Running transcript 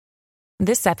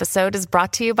This episode is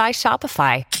brought to you by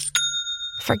Shopify.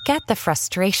 Forget the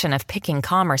frustration of picking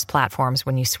commerce platforms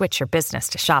when you switch your business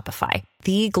to Shopify,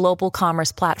 the global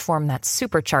commerce platform that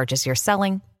supercharges your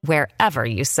selling wherever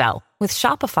you sell. With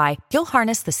Shopify, you'll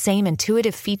harness the same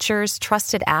intuitive features,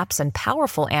 trusted apps, and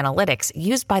powerful analytics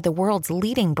used by the world's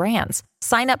leading brands.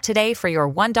 Sign up today for your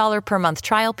 $1 per month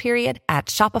trial period at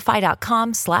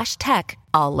shopify.com/tech,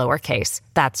 all lowercase.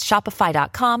 That's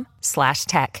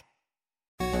shopify.com/tech.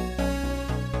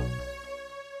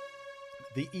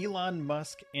 The Elon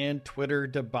Musk and Twitter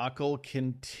debacle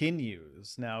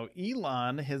continues. Now,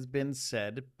 Elon has been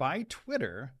said by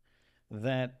Twitter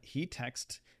that he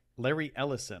texted Larry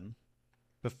Ellison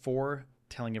before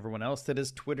telling everyone else that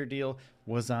his Twitter deal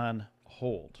was on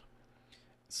hold.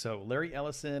 So Larry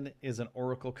Ellison is an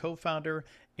Oracle co-founder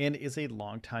and is a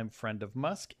longtime friend of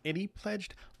Musk, and he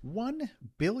pledged $1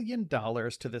 billion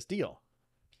to this deal.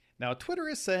 Now, Twitter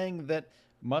is saying that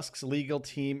Musk's legal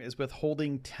team is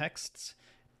withholding texts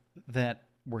that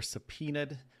were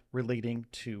subpoenaed relating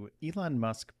to Elon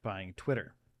Musk buying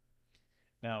Twitter.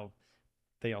 Now,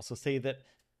 they also say that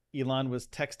Elon was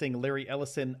texting Larry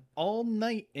Ellison all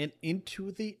night and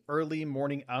into the early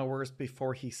morning hours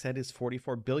before he said his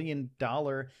 $44 billion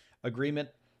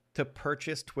agreement to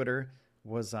purchase Twitter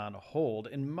was on hold.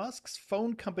 And Musk's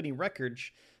phone company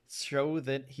records show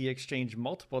that he exchanged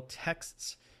multiple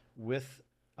texts with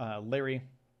Larry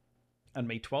on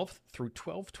May 12th through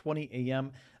 12:20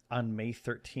 a.m. on May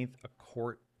 13th, a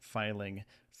court filing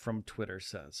from Twitter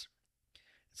says.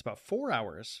 It's about 4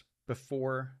 hours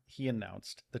before he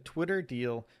announced the Twitter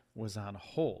deal was on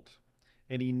hold,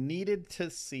 and he needed to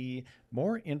see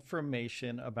more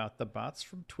information about the bots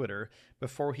from Twitter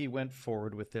before he went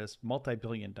forward with this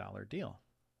multi-billion-dollar deal.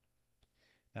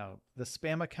 Now, the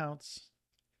spam accounts,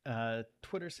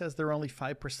 Twitter says they're only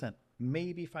 5%,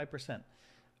 maybe 5%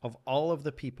 of all of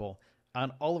the people on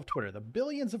all of Twitter, the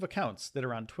billions of accounts that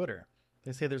are on Twitter.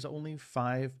 They say there's only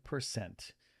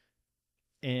 5%.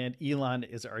 And Elon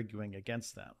is arguing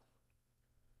against that.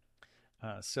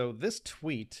 So this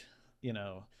tweet,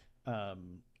 was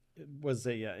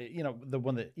the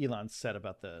one that Elon said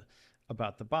about the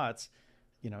bots.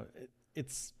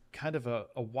 It's kind of a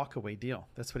walk-away deal.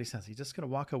 That's what he says. He's just going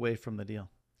to walk away from the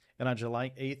deal. And on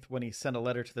July 8th, when he sent a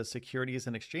letter to the Securities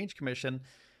and Exchange Commission,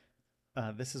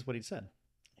 this is what he said.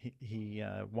 He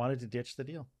wanted to ditch the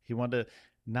deal. He wanted to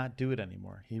not do it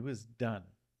anymore. He was done.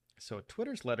 So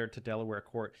Twitter's letter to Delaware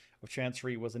Court of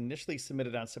Chancery was initially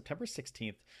submitted on September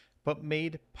 16th, but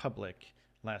made public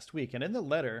last week. And in the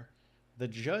letter, the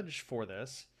judge for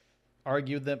this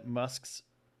argued that Musk's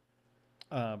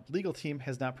legal team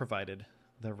has not provided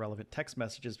the relevant text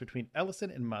messages between Ellison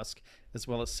and Musk, as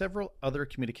well as several other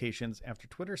communications after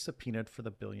Twitter subpoenaed for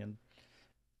the $1 billion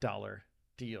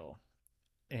deal.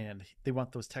 And they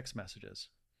want those text messages.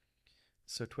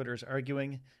 So Twitter is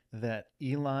arguing that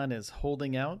Elon is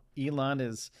holding out. Elon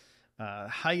is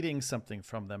hiding something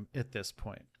from them at this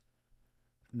point,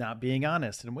 not being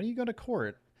honest. And when you go to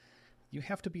court, you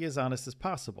have to be as honest as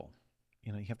possible.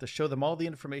 You have to show them all the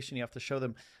information. You have to show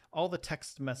them all the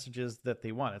text messages that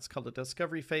they want. It's called a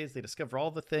discovery phase. They discover all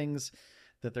the things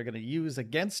that they're going to use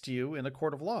against you in a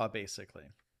court of law,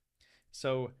 basically.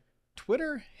 So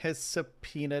Twitter has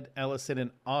subpoenaed Ellison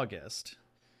in August,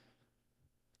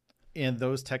 and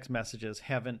those text messages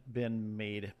haven't been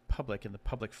made public in the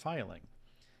public filing.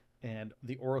 And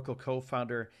the Oracle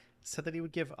co-founder said that he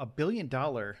would give $1 billion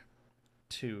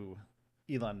to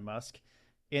Elon Musk,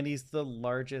 and he's the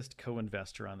largest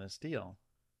co-investor on this deal.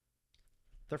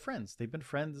 They're friends. They've been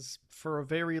friends for a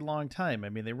very long time. I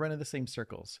mean, they run in the same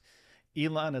circles.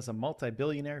 Elon is a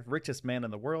multi-billionaire, richest man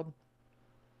in the world.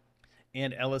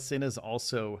 And Ellison is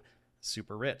also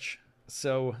super rich.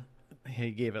 So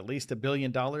he gave at least $1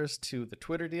 billion to the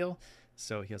Twitter deal.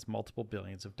 So he has multiple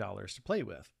billions of dollars to play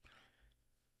with.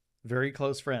 Very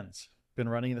close friends. Been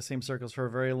running in the same circles for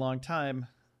a very long time.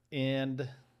 And,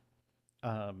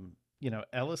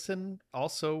 Ellison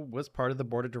also was part of the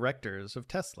board of directors of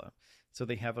Tesla. So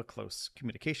they have a close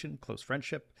communication, close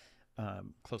friendship,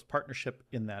 close partnership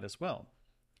in that as well.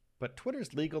 But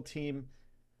Twitter's legal team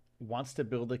wants to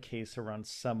build a case around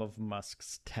some of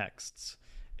Musk's texts.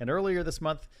 And earlier this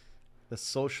month, the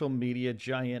social media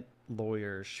giant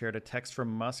lawyers shared a text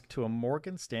from Musk to a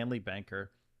Morgan Stanley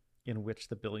banker in which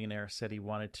the billionaire said he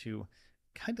wanted to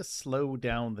kind of slow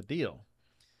down the deal.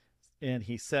 And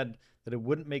he said that it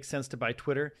wouldn't make sense to buy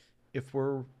Twitter if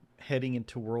we're heading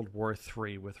into World War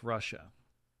III with Russia.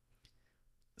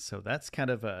 So that's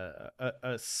kind of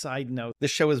a side note.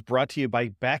 This show is brought to you by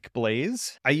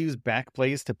Backblaze. I use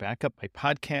Backblaze to back up my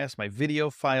podcast, my video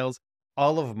files.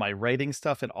 all of my writing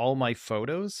stuff and all my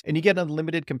photos, and you get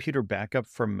unlimited computer backup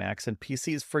from Macs and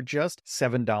PCs for just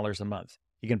 $7 a month.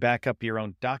 You can back up your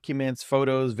own documents,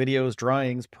 photos, videos,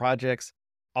 drawings, projects,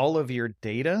 all of your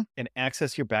data, and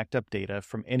access your backed up data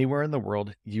from anywhere in the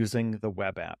world using the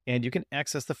web app. And you can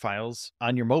access the files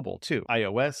on your mobile too.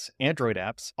 iOS, Android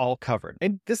apps, all covered.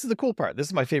 And this is the cool part. This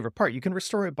is my favorite part. You can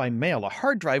restore it by mail. A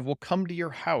hard drive will come to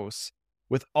your house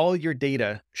with all your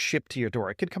data shipped to your door.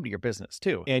 It could come to your business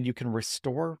too. And you can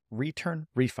restore, return,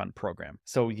 refund program.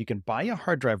 So you can buy a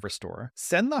hard drive restore,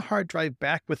 send the hard drive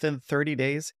back within 30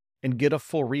 days, and get a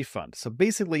full refund. So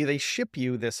basically, they ship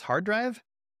you this hard drive,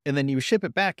 and then you ship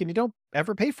it back and you don't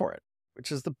ever pay for it,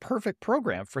 which is the perfect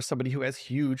program for somebody who has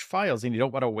huge files and you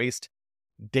don't want to waste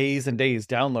days and days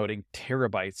downloading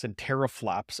terabytes and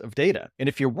teraflops of data. And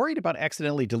if you're worried about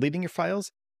accidentally deleting your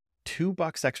files,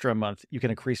 $2 extra a month, you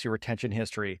can increase your retention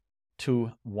history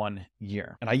to 1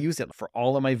 year. And I use it for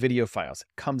all of my video files. It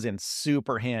comes in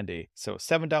super handy. So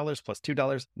 $7 plus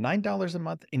 $2, $9 a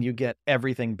month, and you get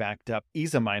everything backed up,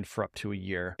 ease of mind for up to a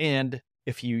year. And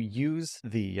if you use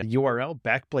the URL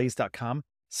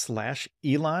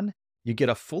backblaze.com/Elon, you get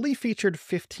a fully featured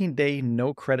 15-day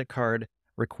no credit card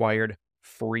required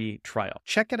free trial.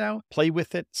 Check it out, play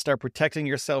with it, start protecting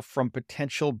yourself from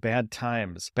potential bad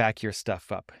times. Back your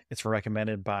stuff up. It's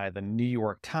recommended by the New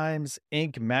York Times,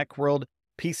 Inc., Macworld,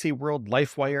 PC World,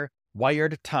 LifeWire,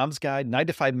 Wired, Tom's Guide,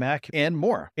 9to5Mac, and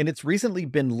more. And it's recently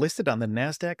been listed on the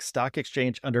NASDAQ stock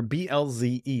exchange under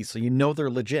BLZE, so you know they're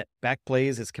legit.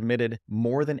 Backblaze is committed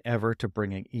more than ever to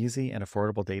bringing easy and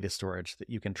affordable data storage that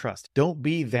you can trust. Don't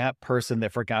be that person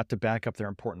that forgot to back up their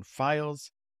important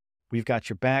files. We've got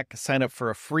your back. Sign up for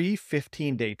a free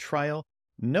 15-day trial.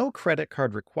 No credit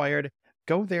card required.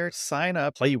 Go there, sign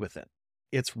up, play with it.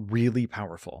 It's really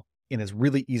powerful and it's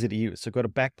really easy to use. So go to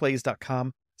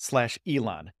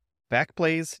backblaze.com/Elon.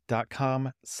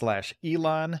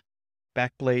 Backblaze.com/Elon.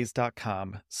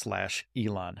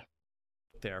 Backblaze.com/Elon.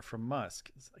 There from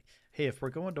Musk. It's like, hey, if we're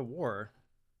going to war,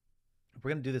 if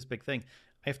we're going to do this big thing,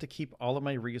 I have to keep all of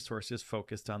my resources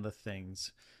focused on the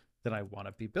things that I want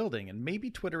to be building. And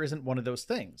maybe Twitter isn't one of those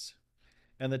things.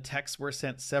 And the texts were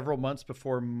sent several months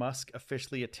before Musk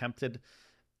officially attempted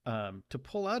to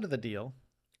pull out of the deal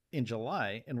in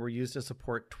July and were used to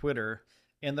support Twitter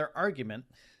and their argument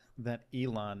that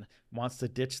Elon wants to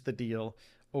ditch the deal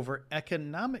over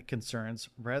economic concerns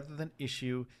rather than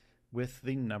issue with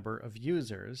the number of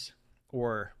users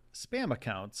or spam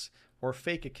accounts or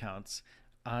fake accounts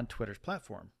on Twitter's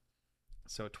platform.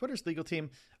 So Twitter's legal team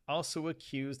also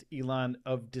accused Elon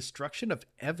of destruction of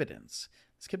evidence.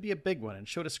 This could be a big one, and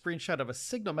showed a screenshot of a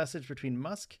Signal message between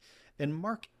Musk and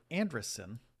Mark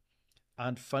Andreessen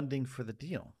on funding for the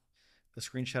deal. The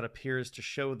screenshot appears to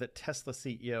show that Tesla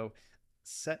CEO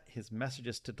set his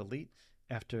messages to delete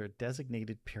after a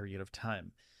designated period of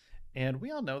time. And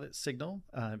we all know that Signal,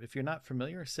 if you're not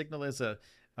familiar, Signal is a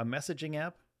messaging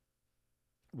app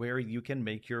where you can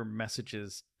make your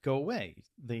messages go away.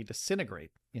 They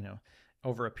disintegrate,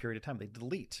 over a period of time. They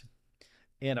delete.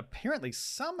 And apparently,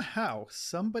 somehow,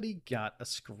 somebody got a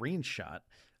screenshot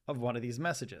of one of these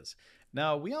messages.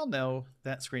 Now, we all know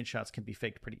that screenshots can be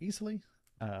faked pretty easily.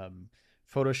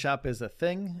 Photoshop is a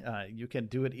thing. You can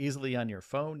do it easily on your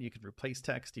phone. You can replace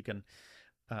text. You can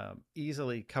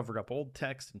easily cover up old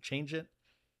text and change it.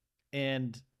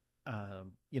 And,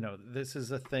 this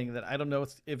is a thing that I don't know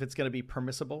if it's going to be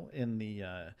permissible in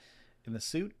the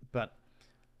suit, but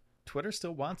Twitter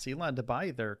still wants Elon to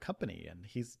buy their company, and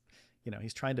he's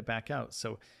trying to back out.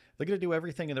 So they're going to do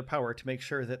everything in their power to make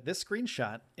sure that this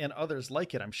screenshot and others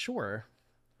like it, I'm sure,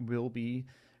 will be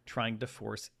trying to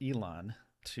force Elon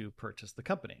to purchase the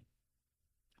company.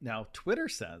 Now, Twitter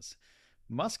says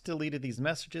Musk deleted these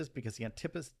messages because he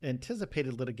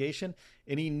anticipated litigation,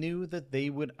 and he knew that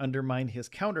they would undermine his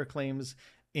counterclaims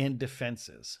and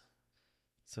defenses.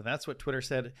 So that's what Twitter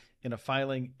said in a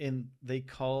filing, and they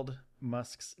called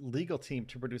Musk's legal team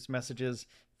to produce messages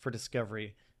for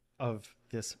discovery of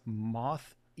this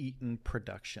moth-eaten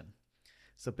production.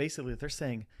 So basically they're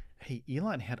saying, hey,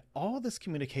 Elon had all this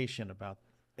communication about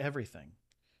everything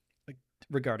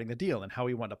regarding the deal and how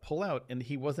he wanted to pull out, and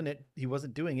he wasn't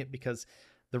doing it because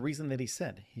the reason that he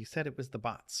said it was the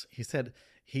bots. He said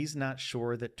he's not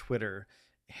sure that Twitter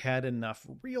had enough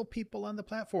real people on the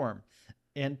platform.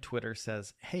 And Twitter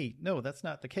says, hey, no, that's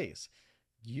not the case.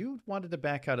 You wanted to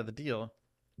back out of the deal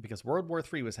because World War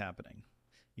III was happening,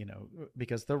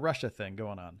 because the Russia thing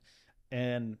going on.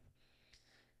 And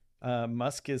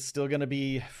Musk is still going to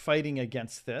be fighting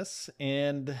against this.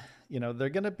 And, they're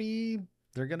going to be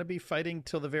fighting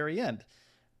till the very end.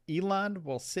 Elon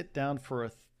will sit down for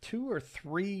a 2 or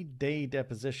 3 day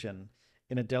deposition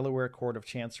in a Delaware court of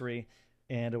chancery,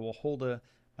 and it will hold a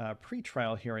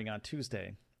pre-trial hearing on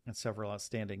Tuesday on several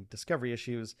outstanding discovery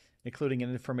issues, including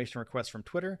an information request from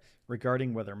Twitter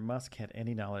regarding whether Musk had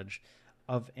any knowledge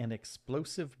of an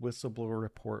explosive whistleblower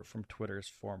report from Twitter's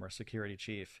former security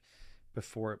chief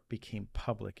before it became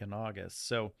public in August.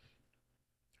 So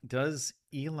does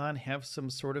Elon have some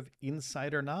sort of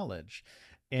insider knowledge?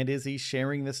 And is he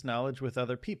sharing this knowledge with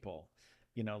other people?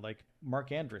 You know, like Mark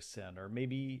Andreessen or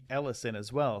maybe Ellison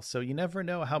as well. So you never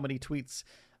know how many tweets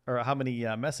or how many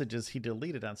messages he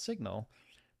deleted on Signal.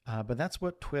 But that's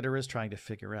what Twitter is trying to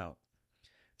figure out.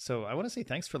 So I want to say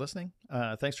thanks for listening.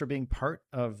 Thanks for being part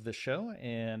of the show.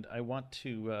 And I want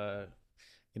to,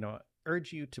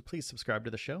 urge you to please subscribe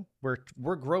to the show.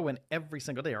 We're growing every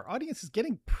single day. Our audience is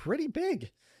getting pretty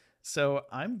big. So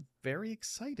I'm very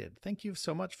excited. Thank you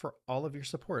so much for all of your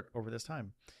support over this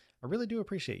time. I really do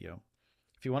appreciate you.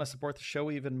 If you want to support the show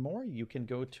even more, you can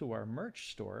go to our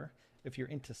merch store. If you're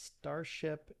into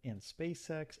Starship and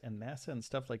SpaceX and NASA and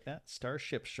stuff like that,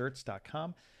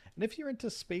 starshipshirts.com. And if you're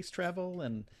into space travel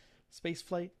and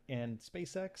spaceflight and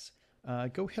SpaceX,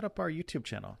 go hit up our YouTube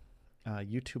channel,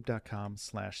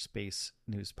 youtube.com/space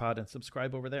newspod, and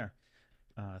subscribe over there.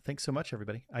 Thanks so much,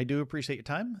 everybody. I do appreciate your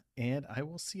time, and I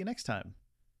will see you next time.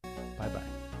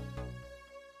 Bye-bye.